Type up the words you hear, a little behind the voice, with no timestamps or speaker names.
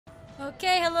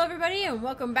Okay, hello everybody, and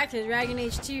welcome back to Dragon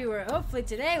Age 2, where hopefully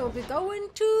today we'll be going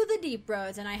to the Deep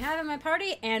Roads. And I have in my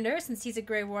party Anders, since he's a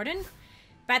Grey Warden,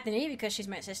 Bethany, because she's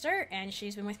my sister, and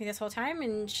she's been with me this whole time,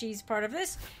 and she's part of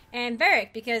this, and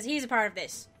Varric, because he's a part of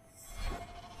this.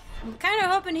 I'm kind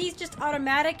of hoping he's just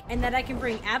automatic, and that I can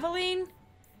bring Aveline,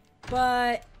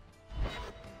 but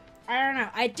I don't know.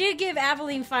 I did give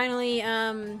Aveline finally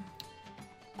a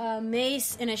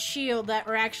mace and a shield that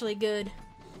were actually good,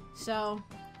 so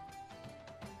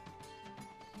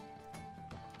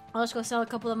I'll just go sell a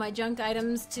couple of my junk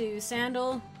items to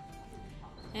Sandal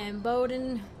and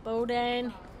Boden,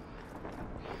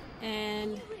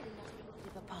 and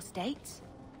with apostates?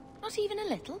 Not even a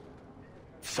little?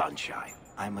 Sunshine,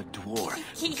 I'm a dwarf.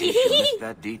 In case you missed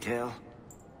that detail?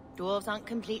 Dwarves aren't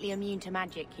completely immune to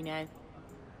magic, you know.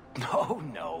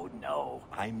 No.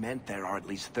 I meant there are at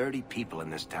least 30 people in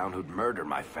this town who'd murder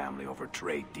my family over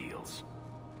trade deals.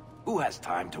 Who has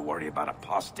time to worry about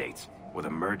apostates with a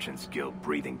merchant's guild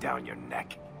breathing down your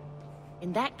neck?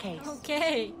 In that case...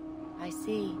 Okay. I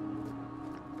see.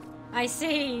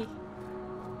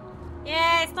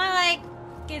 Yeah, it's not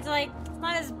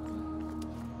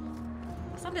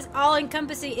as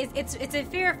all-encompassing. It's a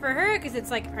fear for her because it's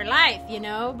like her life, you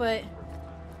know, but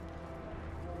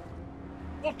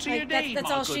What's like, your name, that's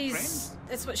my all good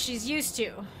that's what she's used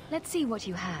to. Let's see what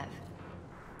you have.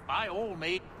 By all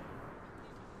means.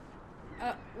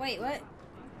 Oh, wait, what?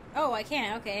 Oh, I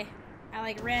can't, okay. I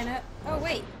like ran up. Oh,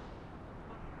 wait.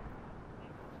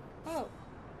 Oh.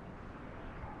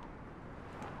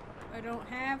 I don't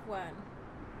have one.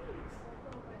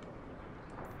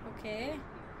 Okay.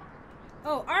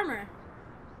 Oh, armor.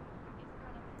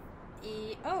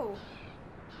 Oh.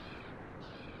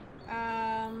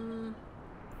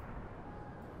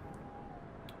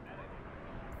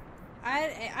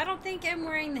 I don't think I'm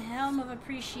wearing the Helm of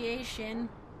Appreciation.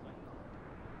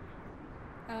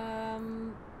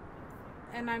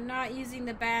 And I'm not using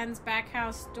the band's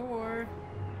backhouse door.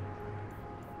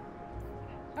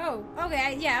 Oh,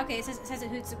 okay, yeah, okay, it says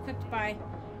who's equipped by.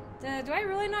 Do I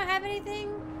really not have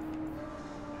anything?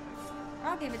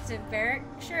 I'll give it to Varric,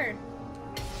 sure.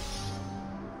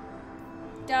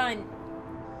 Done.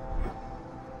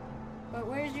 But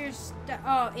where's your stuff?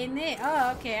 Oh, in it.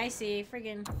 Oh, okay, I see.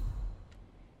 Friggin'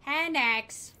 hand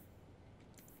axe.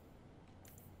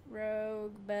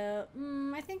 Rogue belt.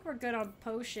 I think we're good on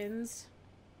potions.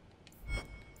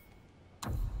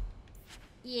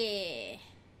 Yeah.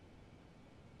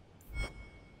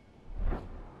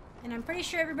 And I'm pretty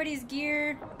sure everybody's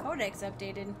gear codex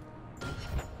updated.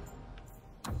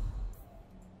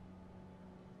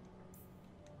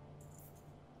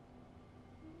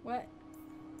 What?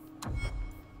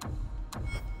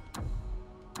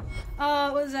 Oh,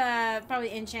 it was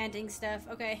probably enchanting stuff.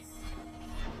 Okay.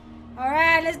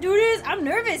 Alright, let's do this. I'm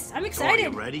nervous. I'm excited. So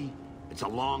are you ready? It's a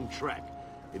long trek.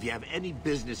 If you have any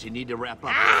business you need to wrap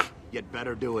up, you'd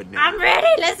better do it now. I'm ready.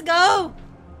 Let's go.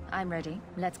 I'm ready.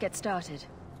 Let's get started.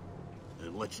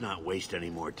 And let's not waste any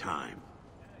more time.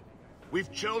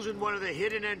 We've chosen one of the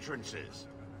hidden entrances.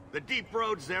 The deep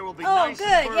roads there will be nice good,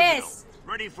 and versatile, yes.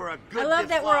 ready for a good I love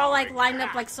that we're all like deflowering. lined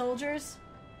up like soldiers.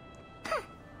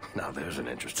 Now there's an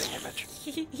interesting image.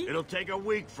 It'll take a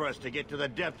week for us to get to the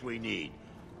depth we need.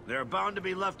 There are bound to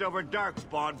be leftover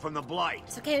darkspawn from the Blight.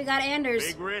 It's okay, we got Anders.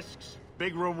 Big risks,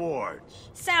 big rewards.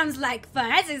 Sounds like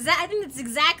fun. I think that's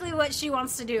exactly what she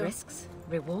wants to do. Risks?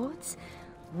 Rewards?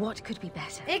 What could be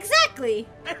better? Exactly.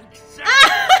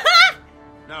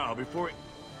 Now,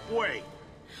 wait.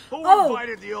 Who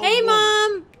invited the old hey, woman?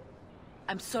 Mom.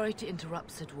 I'm sorry to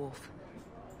interrupt, Sir Dwarf,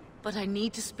 but I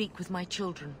need to speak with my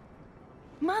children.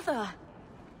 Mother!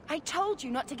 I told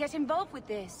you not to get involved with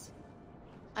this.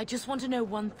 I just want to know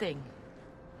one thing.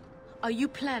 Are you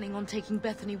planning on taking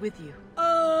Bethany with you?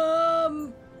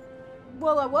 Well,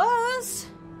 I was.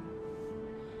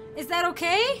 Is that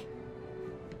okay?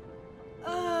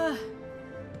 I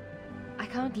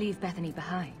can't leave Bethany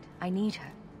behind. I need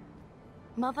her.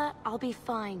 Mother, I'll be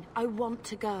fine. I want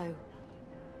to go.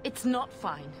 It's not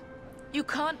fine. You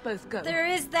can't both go. There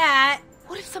is that.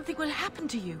 What if something will happen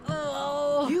to you?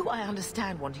 Oh. You, I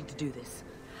understand wanting to do this.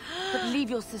 But leave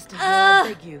your sister here,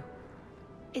 I beg you.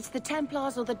 It's the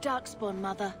Templars or the Darkspawn,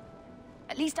 Mother.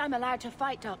 At least I'm allowed to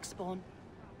fight Darkspawn.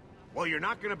 Well, you're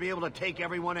not going to be able to take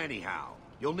everyone anyhow.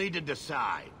 You'll need to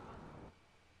decide.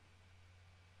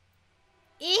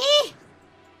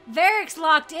 Varric's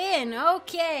locked in.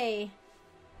 Okay.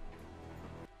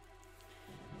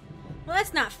 Well,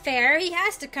 that's not fair. He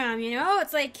has to come, you know?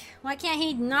 It's like, why can't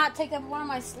he not take up one of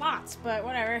my slots? But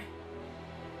whatever.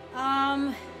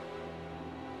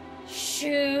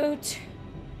 Shoot.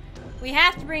 We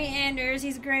have to bring Anders.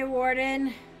 He's a Grey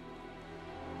Warden.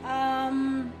 Oh,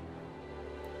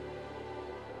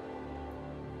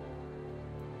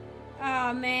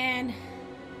 man.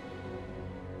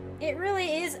 It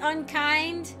really is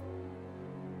unkind.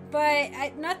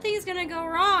 But nothing's gonna go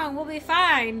wrong. We'll be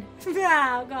fine. Oh,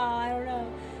 God, I don't know.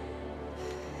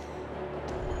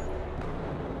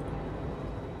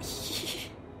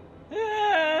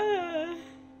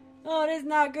 Oh, it is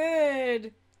not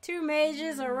good. 2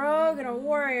 mages, a rogue, and a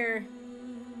warrior.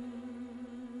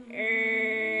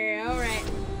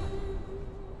 Alright.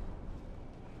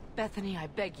 Bethany, I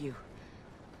beg you.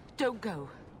 Don't go.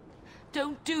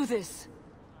 Don't do this.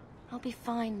 I'll be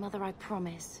fine, Mother, I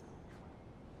promise.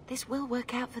 This will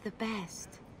work out for the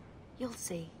best. You'll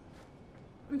see.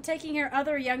 I'm taking her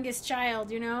other youngest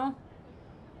child, you know?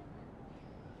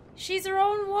 She's her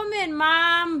own woman,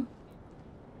 Mom!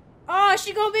 Oh,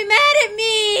 she gonna be mad at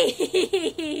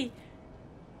me!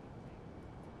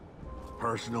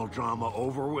 Personal drama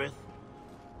over with?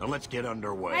 Now let's get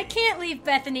underway. I can't leave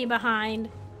Bethany behind.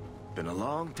 Been a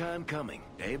long time coming,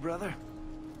 eh, brother?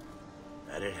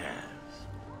 That it has.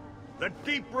 The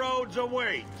deep roads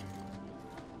await.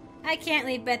 I can't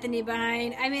leave Bethany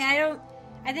behind. I mean,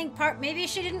 I think maybe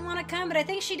she didn't want to come, but I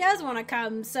think she does want to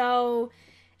come, so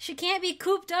she can't be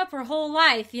cooped up her whole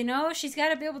life, you know? She's got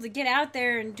to be able to get out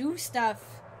there and do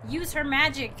stuff. Use her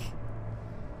magic.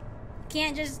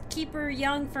 Can't just keep her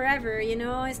young forever, you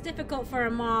know? It's difficult for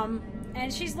a mom.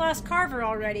 And she's lost Carver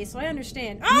already, so I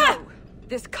understand. Ah! No!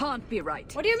 This can't be right.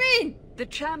 What do you mean? The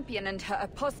champion and her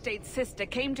apostate sister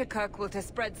came to Kirkwall to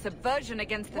spread subversion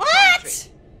against the What?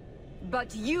 country.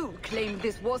 But you claim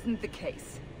this wasn't the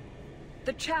case.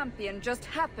 The champion just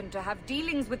happened to have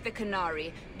dealings with the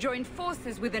Canary, joined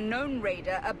forces with a known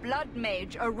raider, a blood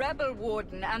mage, a rebel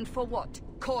warden, and for what?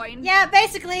 Coin? Yeah,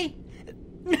 basically.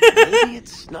 Maybe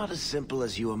it's not as simple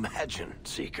as you imagine,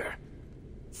 Seeker.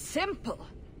 Simple?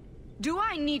 Do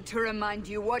I need to remind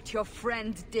you what your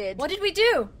friend did? What did we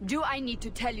do? Do I need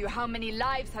to tell you how many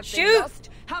lives have been Shoot! lost?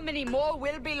 How many more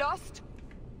will be lost?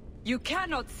 You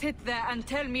cannot sit there and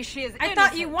tell me she is innocent. I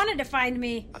thought you wanted to find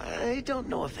me. I don't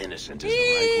know if innocent is the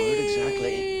right word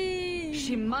exactly.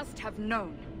 She must have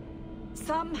known.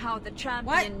 Somehow the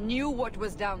champion knew what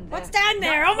was down there. What's down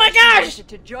there? That's Oh my why she gosh! wanted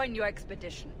to join your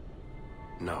expedition.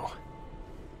 No.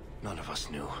 None of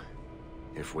us knew.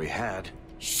 If we had,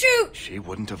 Shoot! she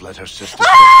wouldn't have let her sister step foot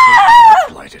in that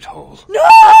blighted hole. No!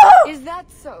 Is that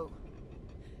so?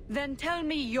 Then tell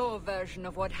me your version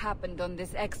of what happened on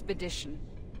this expedition.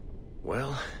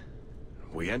 Well,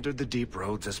 we entered the deep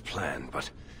roads as planned, but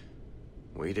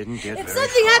we didn't get If very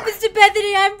something far. happens to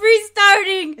Bethany, I'm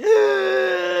restarting.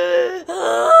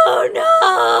 Oh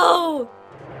no!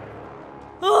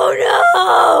 Oh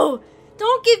no!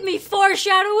 Don't give me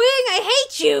foreshadowing. I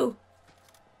hate you.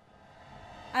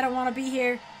 I don't want to be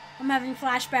here. I'm having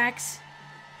flashbacks.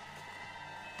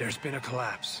 There's been a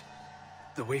collapse.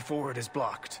 The way forward is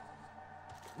blocked.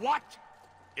 What?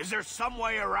 Is there some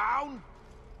way around?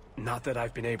 Not that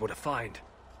I've been able to find.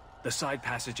 The side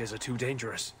passages are too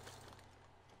dangerous.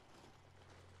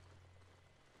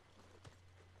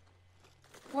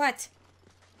 What?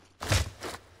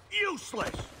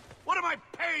 Useless! What am I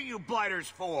paying you blighters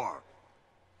for?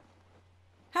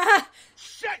 Haha!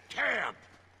 Set camp!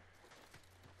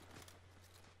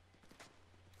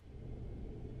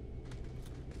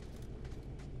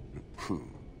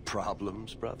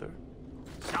 Problems, brother?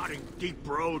 Starting deep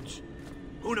roads.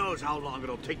 Who knows how long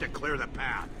it'll take to clear the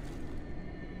path?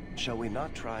 Shall we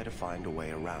not try to find a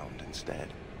way around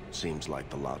instead? Seems like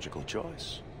the logical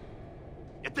choice.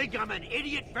 You think I'm an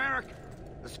idiot, Varric?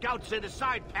 The scouts say the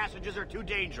side passages are too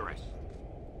dangerous.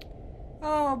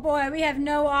 Oh boy, we have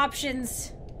no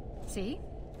options. See?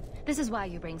 This is why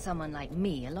you bring someone like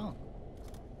me along.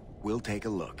 We'll take a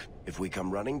look. If we come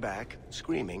running back,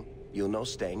 screaming, you'll know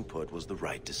staying put was the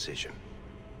right decision.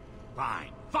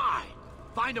 Fine, fine.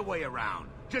 Find a way around.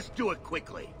 Just do it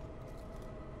quickly.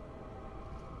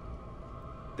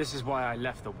 This is why I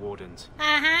left the Wardens.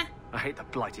 Uh-huh. I hate the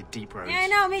blighted deep roads. Yeah, I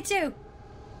know, me too.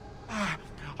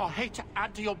 I hate to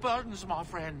add to your burdens, my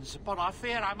friends, but I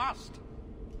fear I must.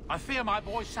 I fear my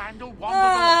boy Sandal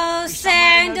Oh,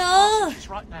 Sandal!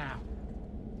 Right now.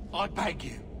 I beg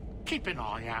you, keep an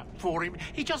eye out for him.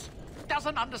 He just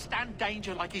doesn't understand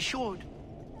danger like he should.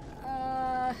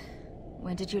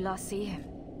 When did you last see him?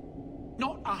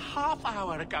 Not a half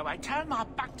hour ago, I turned my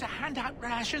back to hand out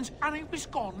rations, and he was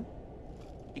gone.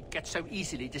 He gets so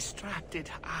easily distracted.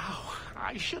 Oh,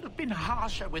 I should have been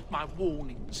harsher with my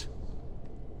warnings.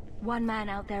 One man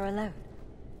out there alone.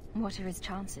 What are his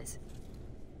chances?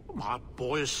 My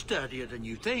boy is sturdier than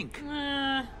you think.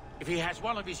 If he has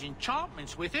one of his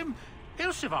enchantments with him,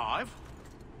 he'll survive.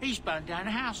 He's burned down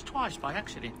a house twice by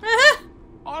accident. Uh-huh.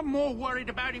 I'm more worried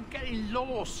about him getting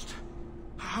lost.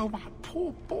 Oh, my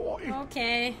poor boy.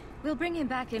 Okay. We'll bring him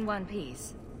back in one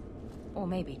piece. Or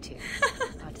maybe two.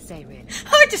 Hard to say, really.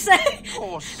 Hard to say.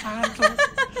 Poor Sandal.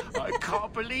 I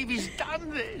can't believe he's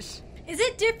done this. Is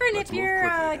it different Let's if move your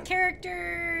quickly, then.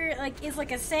 character is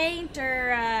like a saint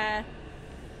or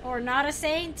not a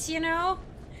saint? You know,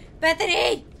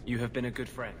 Bethany. You have been a good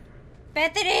friend.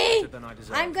 Bethany, Better than I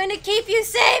deserve. I'm gonna keep you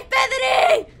safe,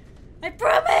 Bethany. I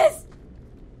promise.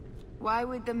 Why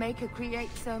would the Maker create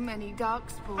so many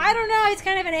darkspawn? I don't know. He's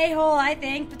kind of an a-hole, I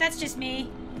think, but that's just me.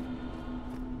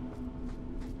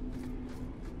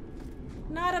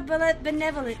 Not a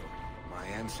benevolent. My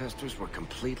ancestors were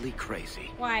completely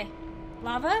crazy. Why?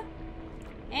 Lava?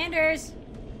 Anders.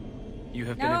 You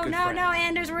have been a good friend. No,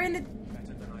 Anders.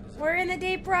 We're in the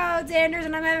deep roads, Anders,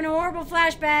 and I'm having horrible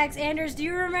flashbacks. Anders, do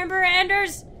you remember,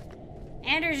 Anders?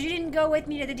 Anders, you didn't go with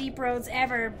me to the deep roads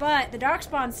ever, but the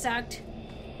darkspawn sucked.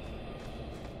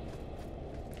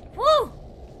 Woo!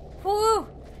 Woo!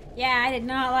 Yeah, I did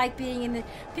not like being in the...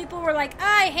 People were like,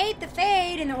 I hate the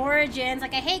Fade in the Origins.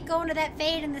 Like, I hate going to that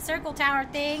Fade in the Circle Tower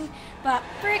thing. But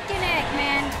frickin' heck,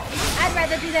 man. I'd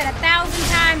rather do that 1,000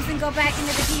 times than go back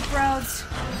into the deep roads.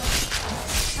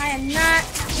 I am not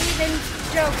even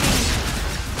joking.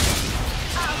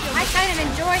 I kind of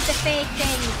enjoyed the Fade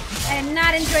thing. I did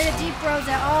not enjoy the deep roads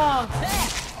at all.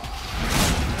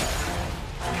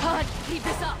 Can't keep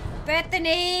this up.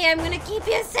 Bethany, I'm gonna keep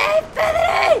you safe,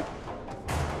 Bethany!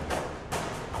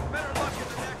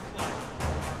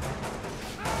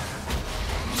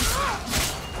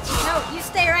 No, you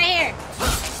stay right here.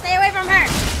 Stay away from her.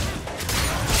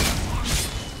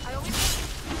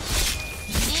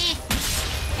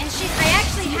 And I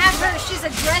actually have her, she's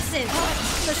aggressive.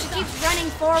 So she keeps running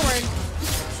forward.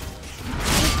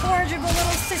 Incorrigible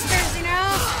little sisters, you know?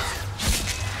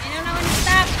 I don't know when to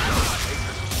stop.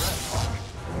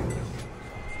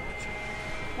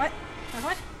 What?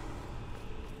 What?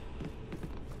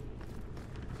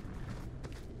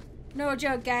 No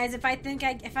joke, guys. If I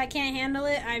can't handle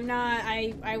it,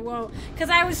 I won't. Because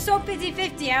I was so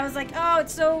 50-50. I was like, oh,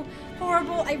 it's so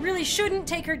horrible. I really shouldn't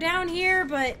take her down here,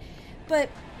 but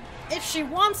if she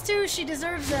wants to, she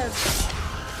deserves a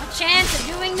chance at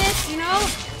doing this, you know?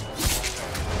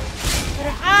 But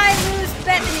if I lose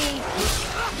Bethany,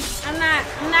 I'm not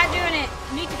doing it.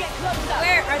 Need to get closer.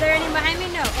 Where? Are there any behind me?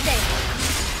 No. Okay.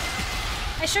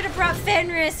 I should have brought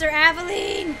Fenris or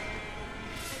Aveline.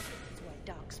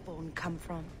 Come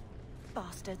from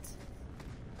bastards.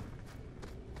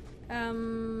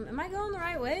 Am I going the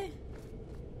right way?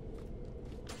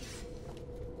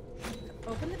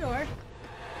 Open the door.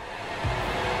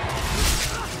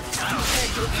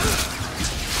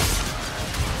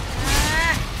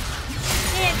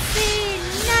 Can't see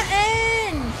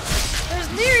nothing. There's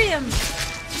lyrium.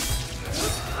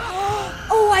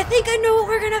 Oh, I think I know what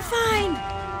we're gonna find.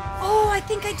 Oh, I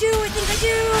think I do.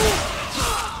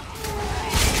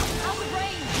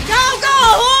 Go!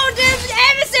 Hold him,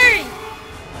 adversary!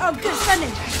 Oh, good.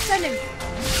 Stun him.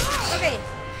 Okay.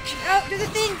 Oh, do the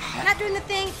thing. Not doing the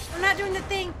thing. I'm not doing the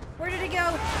thing. Where did it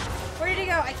go?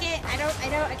 I can't. I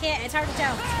can't. It's hard to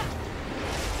tell.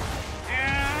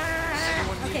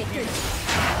 Okay, good.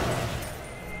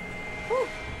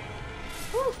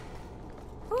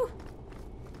 Whew.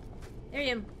 There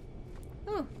you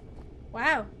go. Ooh.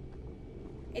 Wow.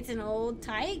 It's an old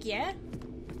tyke, yeah?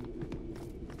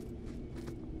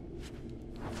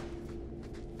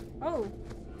 Oh,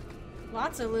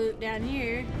 lots of loot down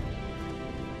here.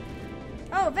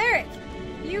 Oh, Varric,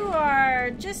 you are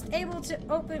just able to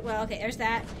open... Well, okay, there's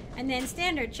that. And then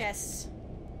standard chests.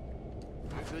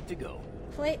 We're good to go.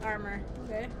 Plate armor.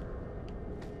 Okay.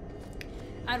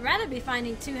 I'd rather be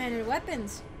finding two-handed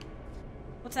weapons.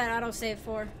 What's that autosave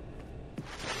for?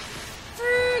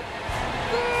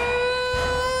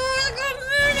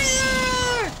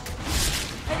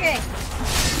 Okay.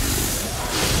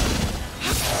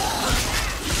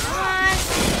 Come on.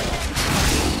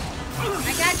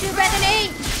 I got you,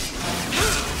 Bethany.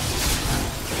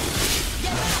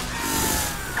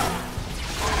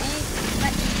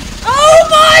 Oh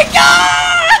my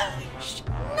gosh!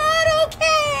 Not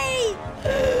okay!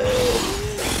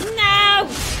 No!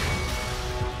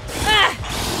 Ah.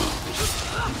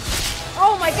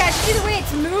 Oh my gosh, see the way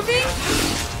it's moving?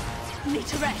 Need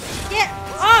to rest. Get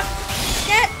off!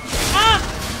 Get off!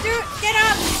 Dude, get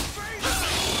up!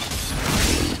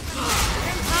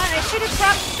 Come on, I should have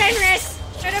brought Fenris!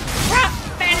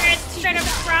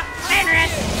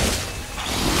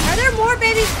 Are there more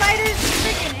baby spiders?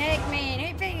 Freaking heck, man.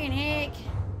 Freaking heck.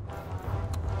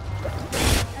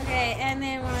 Okay, and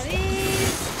then one of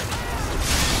these.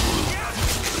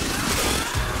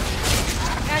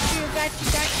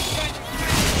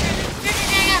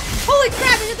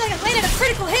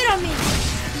 critical hit on me!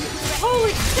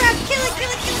 Holy crap! Kill it,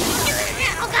 kill it, kill it, kill it!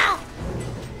 Yeah, oh no!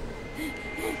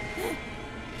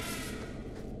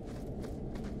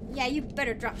 Yeah, you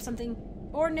better drop something.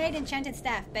 Ornate enchanted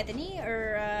staff. Bethany,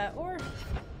 or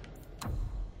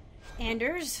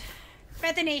Anders.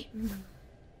 Bethany!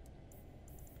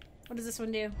 What does this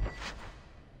one do?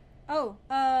 Oh,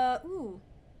 ooh.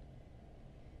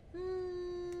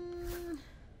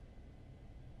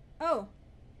 Oh.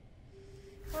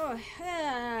 Oh,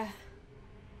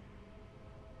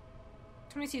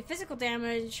 22 physical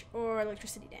damage or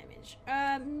electricity damage.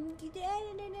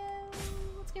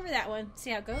 Let's give her that one.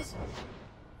 See how it goes.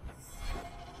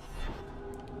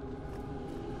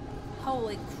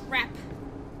 Holy crap.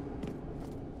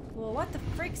 Well, what the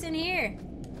frick's in here?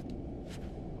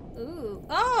 Ooh.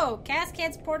 Oh!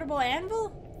 Cascade's portable anvil?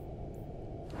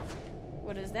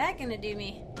 What is that gonna do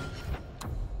me?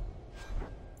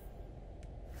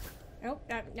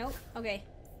 Nope. Nope. Okay.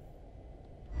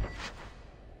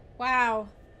 Wow.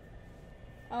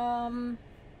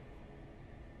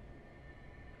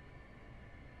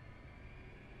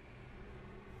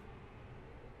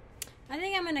 I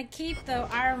think I'm gonna keep the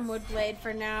ironwood blade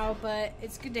for now, but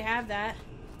it's good to have that.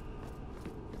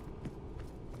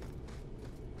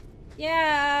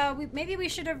 Yeah, maybe we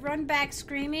should have run back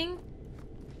screaming.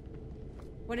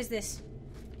 What is this?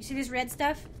 You see this red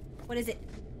stuff? What is it?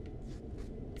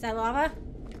 Is that lava?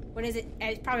 What is it?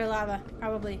 It's probably lava.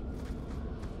 Probably.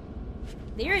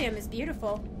 Lyrium is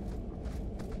beautiful.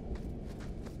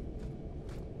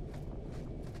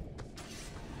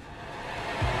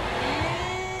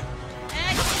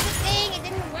 It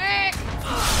didn't work.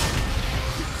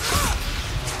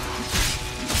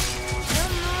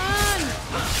 Come on.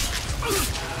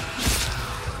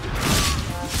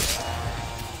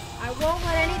 I won't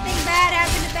let anything bad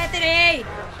happen to Bethany.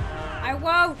 I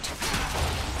won't.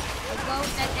 I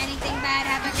won't let anything bad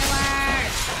happen to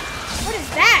her. What is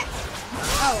that?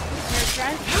 Oh, there's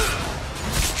strength.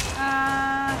 Oh,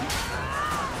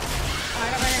 I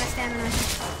don't run out of stamina.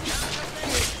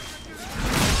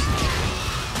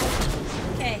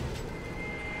 Okay.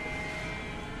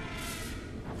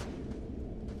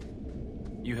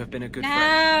 You have been a good friend.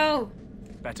 No!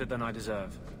 Better than I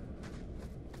deserve.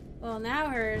 Well, now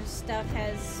her stuff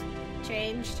has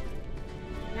changed.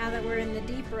 Now that we're in the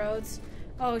deep roads.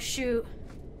 Oh, shoot.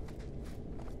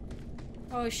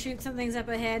 Oh, shoot. Something's up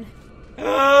ahead.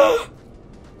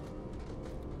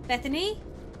 Bethany?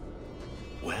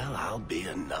 Well, I'll be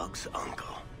a Nug's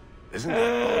uncle. Isn't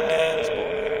that old Dan's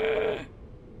boy?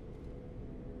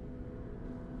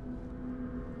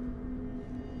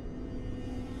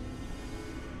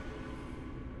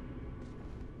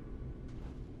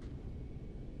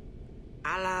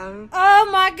 Hello? Oh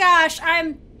my gosh,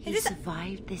 He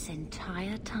survived this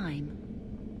entire time.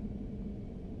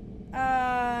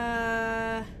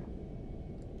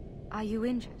 Are you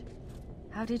injured?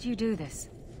 How did you do this?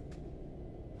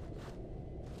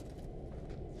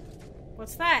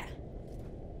 What's that?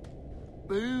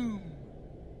 Boom.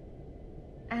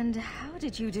 And how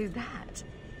did you do that?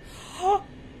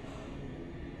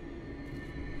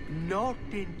 Not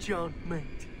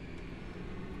enchantment.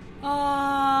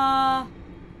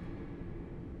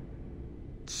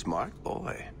 Smart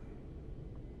boy.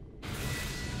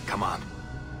 Come on.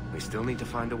 We still need to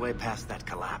find a way past that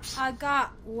collapse. I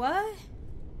got what?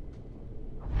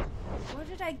 What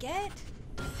did I get?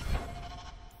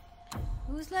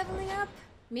 Who's leveling up?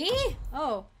 Me?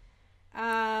 Oh.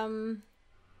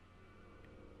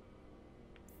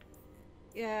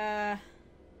 Yeah.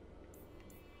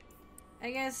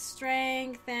 I guess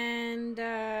strength and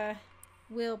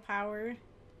willpower.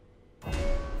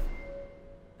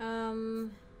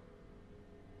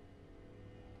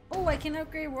 Oh, I can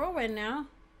upgrade Whirlwind now.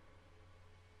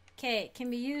 Okay, it can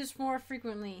be used more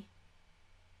frequently.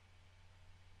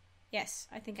 Yes,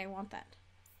 I think I want that.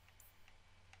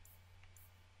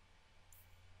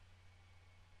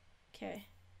 Okay.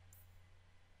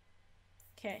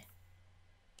 Okay.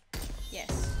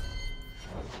 Yes.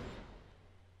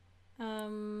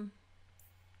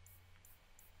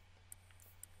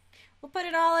 We'll put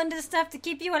it all into stuff to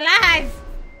keep you alive!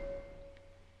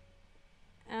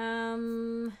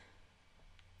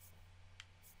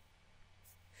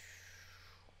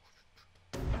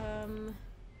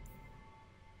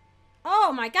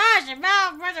 Oh my gosh, I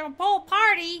found a whole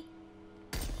party!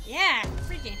 Yeah,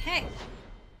 freaking heck.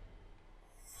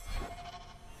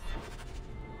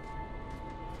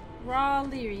 Raw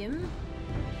lyrium.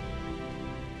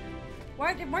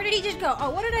 Where did he just go?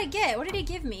 Oh, what did I get? What did he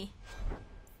give me?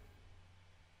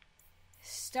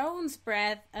 Stone's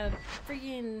breath of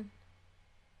freaking...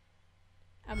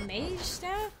 a mage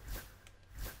staff?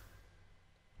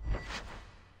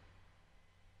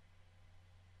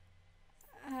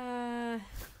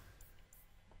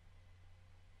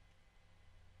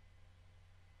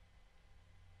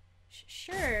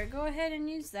 Sure, go ahead and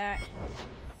use that.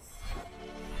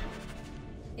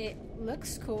 It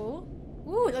looks cool.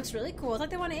 Ooh, it looks really cool. It's like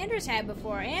the one Anders had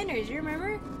before. Anders, you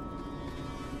remember?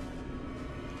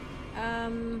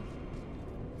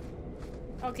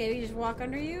 Okay, we just walk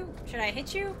under you? Should I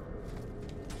hit you?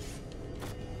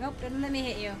 Nope, doesn't let me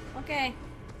hit you. Okay.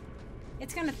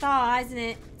 It's gonna thaw, isn't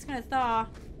it? It's gonna thaw.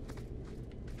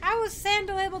 How was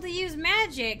Sandal able to use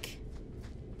magic?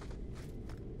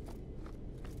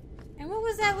 And what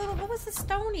was that little... What was the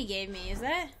stone he gave me? Is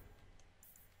that...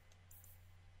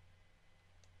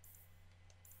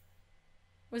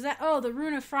 Was that... Oh, the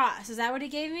Rune of Frost. Is that what he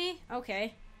gave me?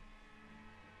 Okay.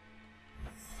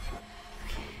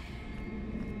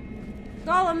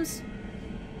 Golems!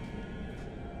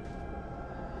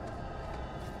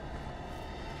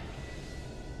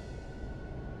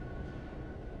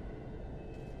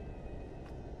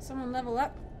 Someone level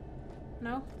up?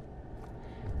 No?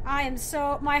 I am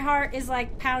so... My heart is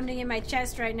like pounding in my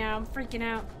chest right now. I'm freaking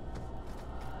out.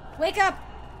 Wake up!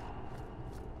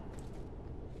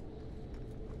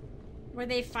 Were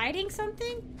they fighting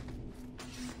something?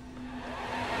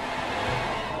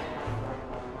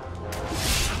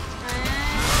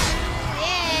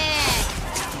 Yeah!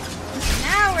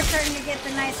 Now we're starting to get the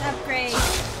nice upgrade.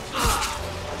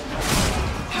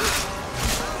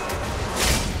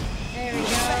 There we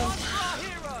go.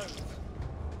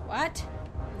 What?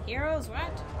 Heroes?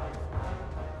 What?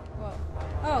 Whoa.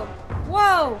 Oh.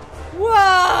 Whoa!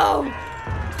 Whoa!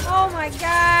 Oh my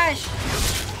gosh!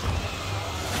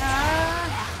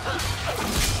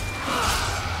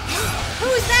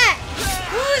 Who's that?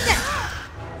 Who's that?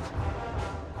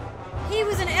 He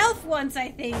was an elf once, I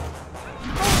think.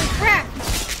 Holy crap!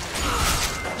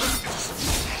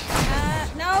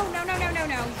 No.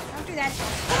 Don't do that.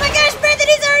 Oh my gosh,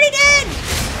 Bethany's already dead!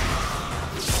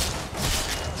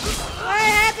 What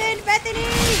happened, Bethany?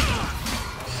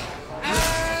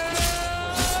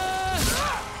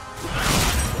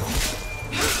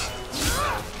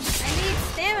 I need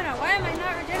stamina. Why am I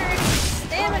not regenerating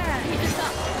stamina?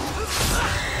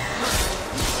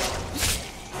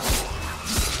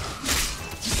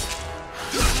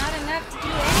 Not enough to do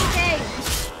anything.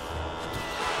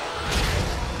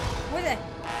 What the?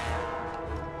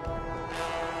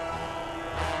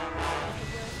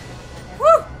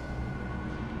 Whew!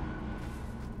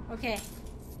 Okay.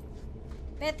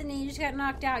 Bethany, you just got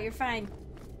knocked out. You're fine.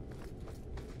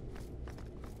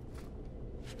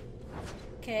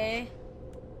 Okay.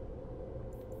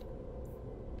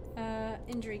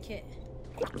 Injury kit.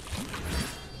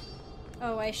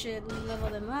 Oh, I should level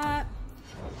them up.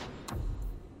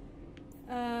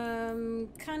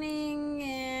 Cunning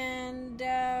and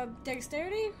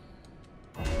dexterity?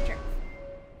 Sure.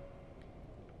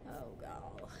 Oh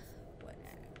god. What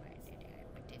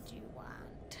did you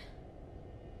want?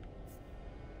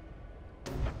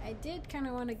 I did kind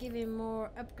of want to give him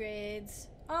more upgrades.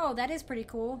 Oh, that is pretty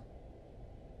cool.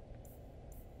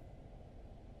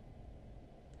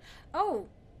 Oh,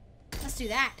 let's do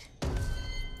that.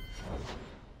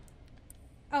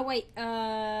 Oh, wait,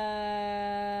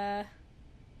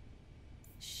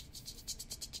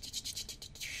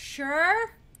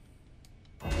 sure?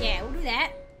 Yeah, we'll do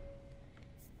that.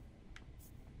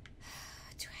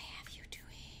 Do I have you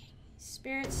doing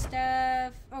spirit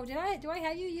stuff? Oh, do I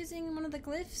have you using one of the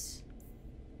glyphs?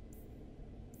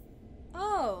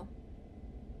 Oh.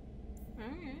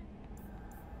 Alright.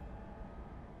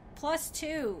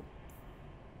 +2.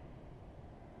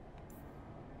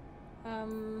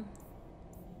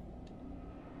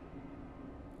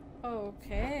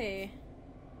 Okay.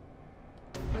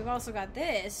 We've also got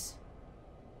this.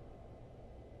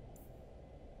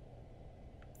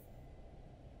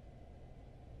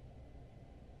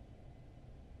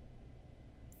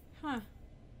 Huh.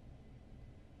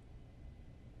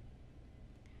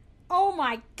 Oh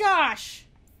my gosh!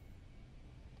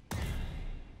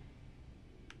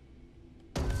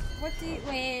 What do you...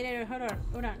 Wait, hold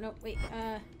on. No, wait,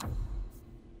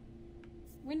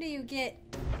 when do you get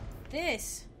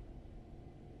this?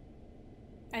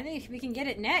 I think we can get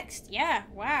it next. Yeah,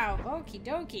 wow. Okie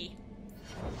dokie.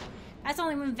 That's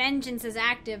only when Vengeance is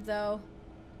active, though.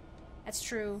 That's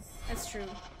true. That's true.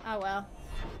 Oh, well.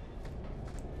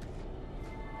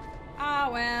 Ah,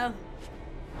 well.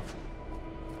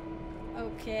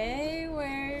 Okay,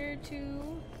 where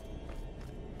to...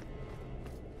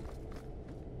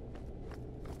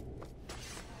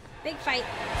 Big fight.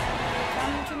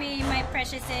 Come to me, my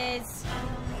preciouses.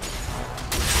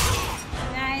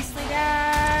 Nicely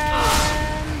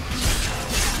done.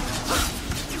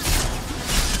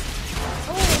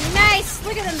 Oh, nice.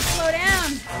 Look at them slow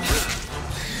down.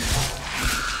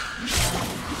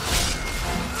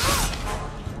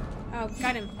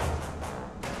 Fight him.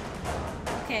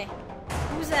 Okay.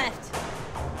 Who's left?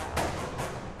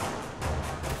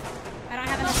 I don't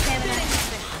have enough stamina.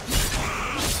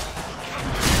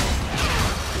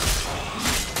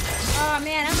 Oh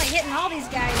man, I'm like hitting all these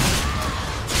guys.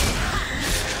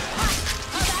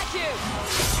 How about you?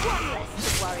 One less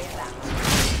to worry about.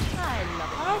 I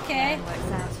love it. Okay.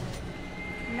 Works out.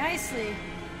 Nicely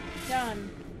done.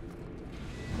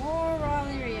 More raw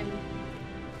lyrium.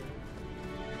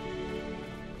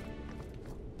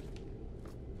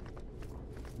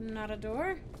 Not a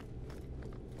door.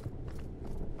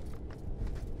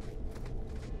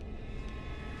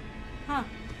 Huh.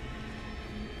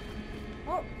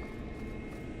 Oh.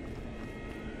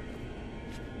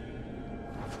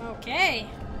 Okay.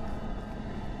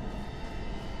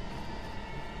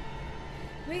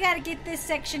 We gotta get this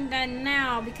section done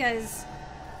now because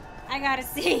I gotta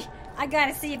see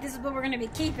if this is what we're gonna be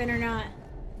keeping or not.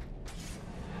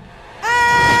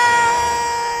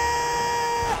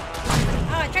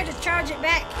 Oh, I tried to charge it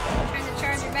back.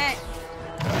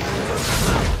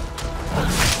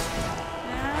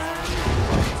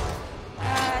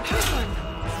 This one.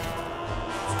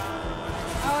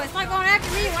 Oh, it's not going after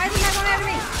me. Why is it not going after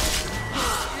me?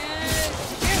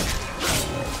 Shoot.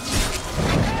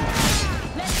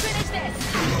 Let's finish this.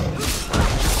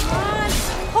 Come on.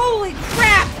 Holy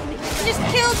crap! He just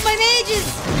killed my mages!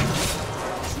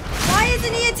 Why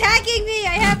isn't he attacking me? I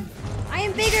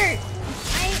am bigger.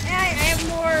 I have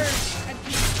more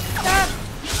stuff.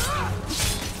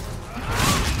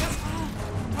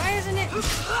 Why isn't it?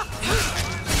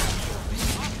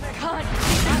 Can't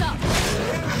keep this up.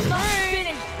 Must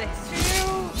finish this.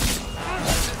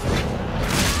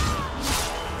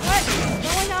 What is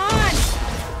going on?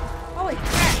 Holy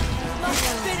crap. Must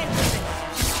finish this.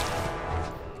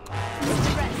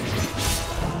 Rest.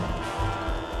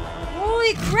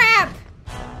 Holy crap!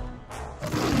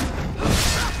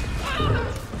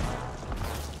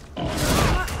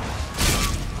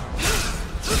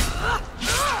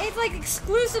 It's like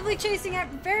exclusively chasing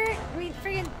after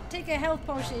freaking take a health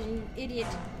potion, you idiot.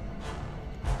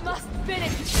 Must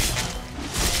finish.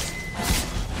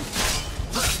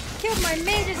 Killed my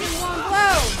mages in one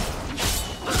blow.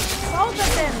 Both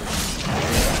of them.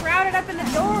 Crowded up in the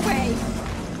doorway.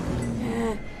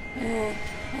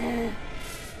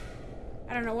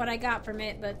 I don't know what I got from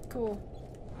it, but cool.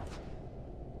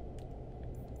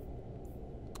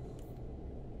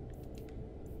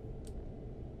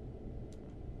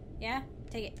 Yeah?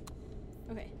 Take it.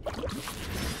 Okay.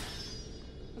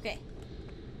 Okay.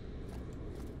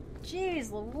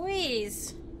 Jeez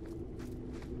Louise.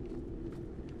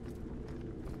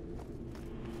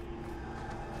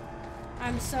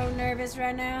 I'm so nervous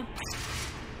right now.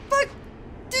 Fuck!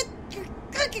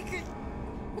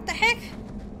 What the heck?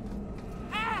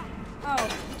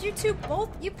 Oh, did you two both?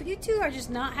 You two are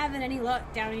just not having any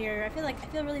luck down here. I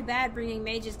feel really bad bringing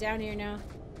mages down here now.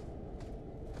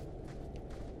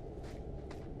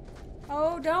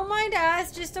 Oh, don't mind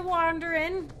us, just a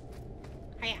wandering.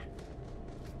 Hiya.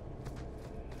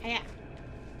 Hiya.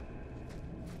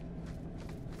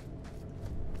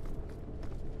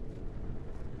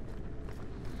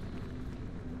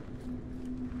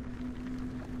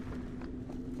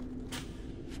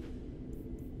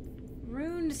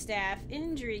 Rune staff,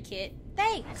 injury kit.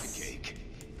 Thanks. Cake.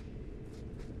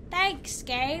 Thanks,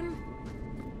 game.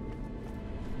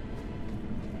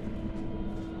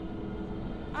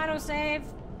 Autosave.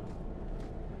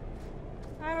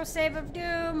 Autosave of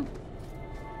doom.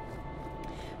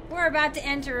 We're about to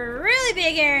enter a really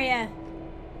big area.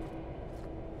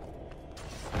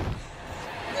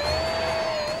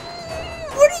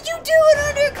 What are you doing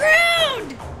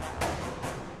underground?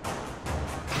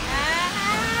 Ah!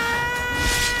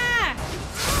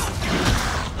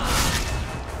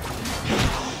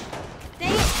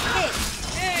 Dang it.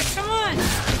 Hey, come on.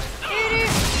 Hit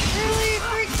it really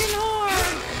freaking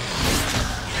hard.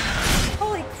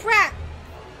 Holy crap.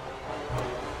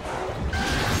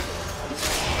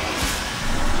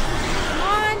 Come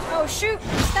on. Oh, shoot.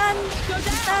 I'm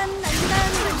stunned.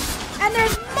 And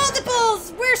there's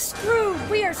multiples. We're screwed.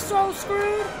 We are so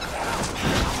screwed.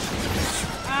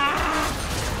 I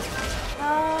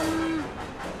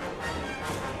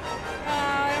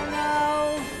don't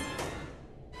know.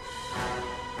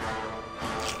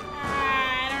 I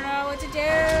don't know what to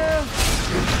do.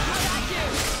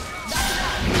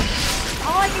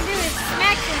 All I can do is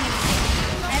smack them.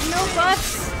 I have no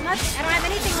buffs. Nothing. I don't have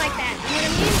anything like that. You know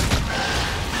what I mean?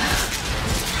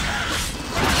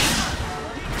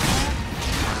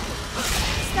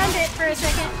 Stunned it for a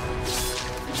second.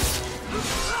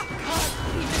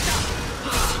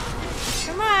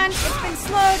 Come on. It's been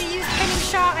slow to use pinning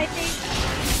shot, I think.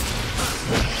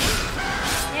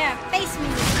 gotta face me,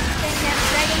 dang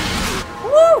dragon.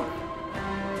 Woo!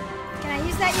 Can I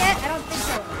use that yet? I don't think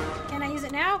so. Can I use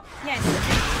it now? Yes.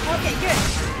 Okay, good.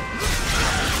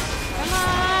 Come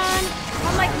on.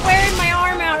 I'm like wearing my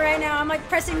arm out right now. I'm like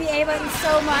pressing the A button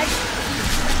so much.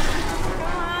 Come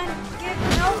on. Good.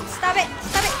 No, stop it.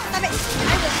 Stop it. Stop it.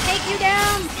 I will take you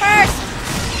down first.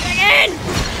 Dragon!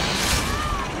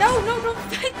 No, don't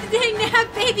fight the dang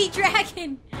nab baby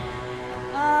dragon.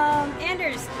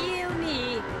 Anders, heal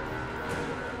me.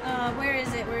 Where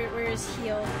is it? Where is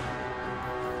heal?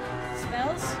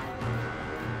 Spells?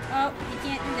 Oh, you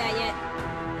can't do that yet.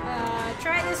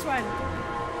 Try this one.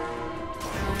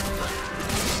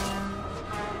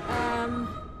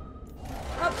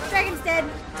 Oh, dragon's dead.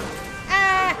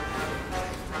 Ah!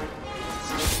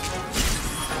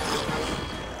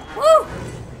 Woo!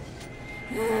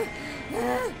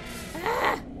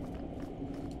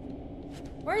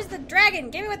 Where's the dragon?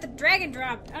 Give me what the dragon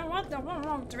dropped. I don't want the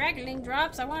dragoning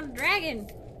drops. I want a dragon.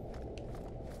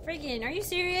 Freaking, are you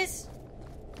serious?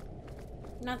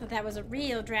 Not that that was a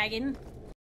real dragon.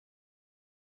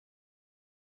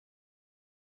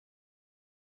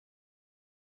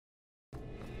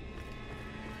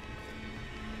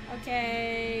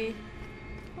 Okay.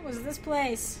 What was this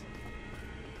place?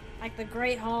 Like the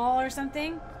Great Hall or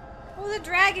something? What was a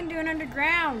dragon doing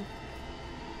underground?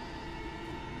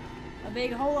 A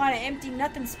big whole lot of empty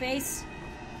nothing space.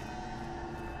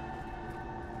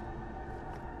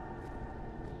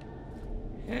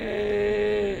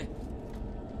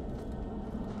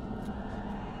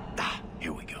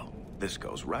 Here we go. This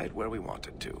goes right where we want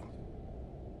it to.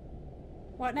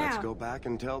 What now? Let's go back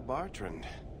and tell Bartrand.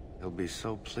 He'll be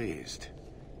so pleased.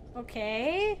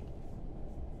 Okay.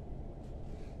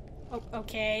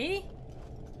 Okay.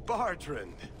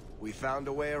 Bartrand, we found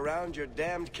a way around your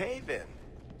damned cave-in.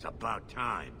 It's about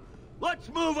time. Let's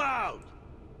move out!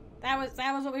 That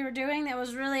was what we were doing? That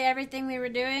was really everything we were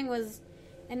doing was...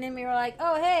 And then we were like,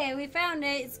 oh hey, we found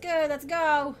it. It's good, let's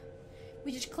go.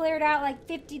 We just cleared out like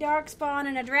 50 darkspawn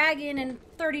and a dragon and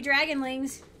 30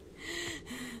 dragonlings.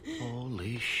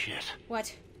 Holy shit.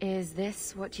 What? Is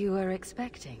this what you were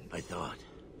expecting? I thought.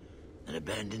 An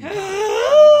abandoned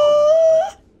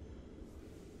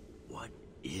What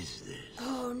is this?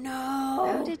 Oh no.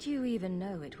 How did you even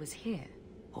know it was here?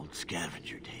 Old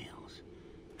scavenger tales.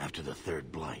 After the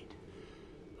third blight.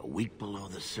 A week below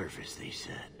the surface, they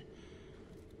said.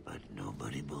 But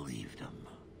nobody believed them.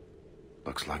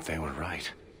 Looks like they were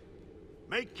right.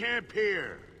 Make camp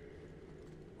here.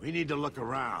 We need to look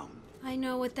around. I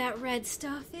know what that red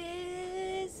stuff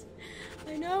is.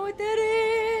 I know what that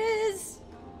is.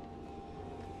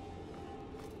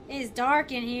 It's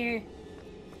dark in here.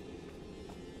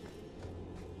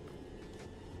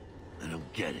 I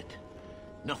don't get it.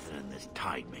 Nothing in this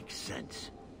tide makes sense.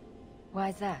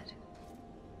 Why's that?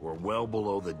 We're well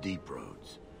below the deep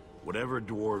roads. Whatever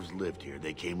dwarves lived here,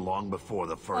 they came long before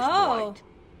the first Oh. blight.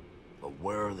 But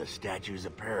where are the statues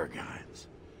of paragons?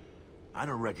 I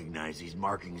don't recognize these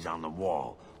markings on the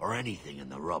wall, or anything in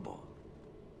the rubble.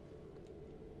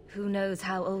 Who knows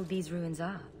how old these ruins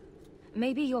are?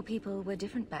 Maybe your people were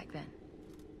different back then.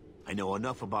 I know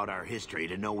enough about our history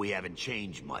to know we haven't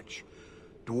changed much.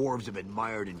 Dwarves have been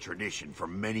mired in tradition for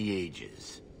many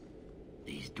ages.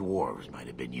 These dwarves might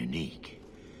have been unique.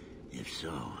 If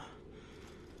so,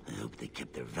 I hope they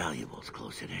kept their valuables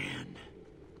close at hand.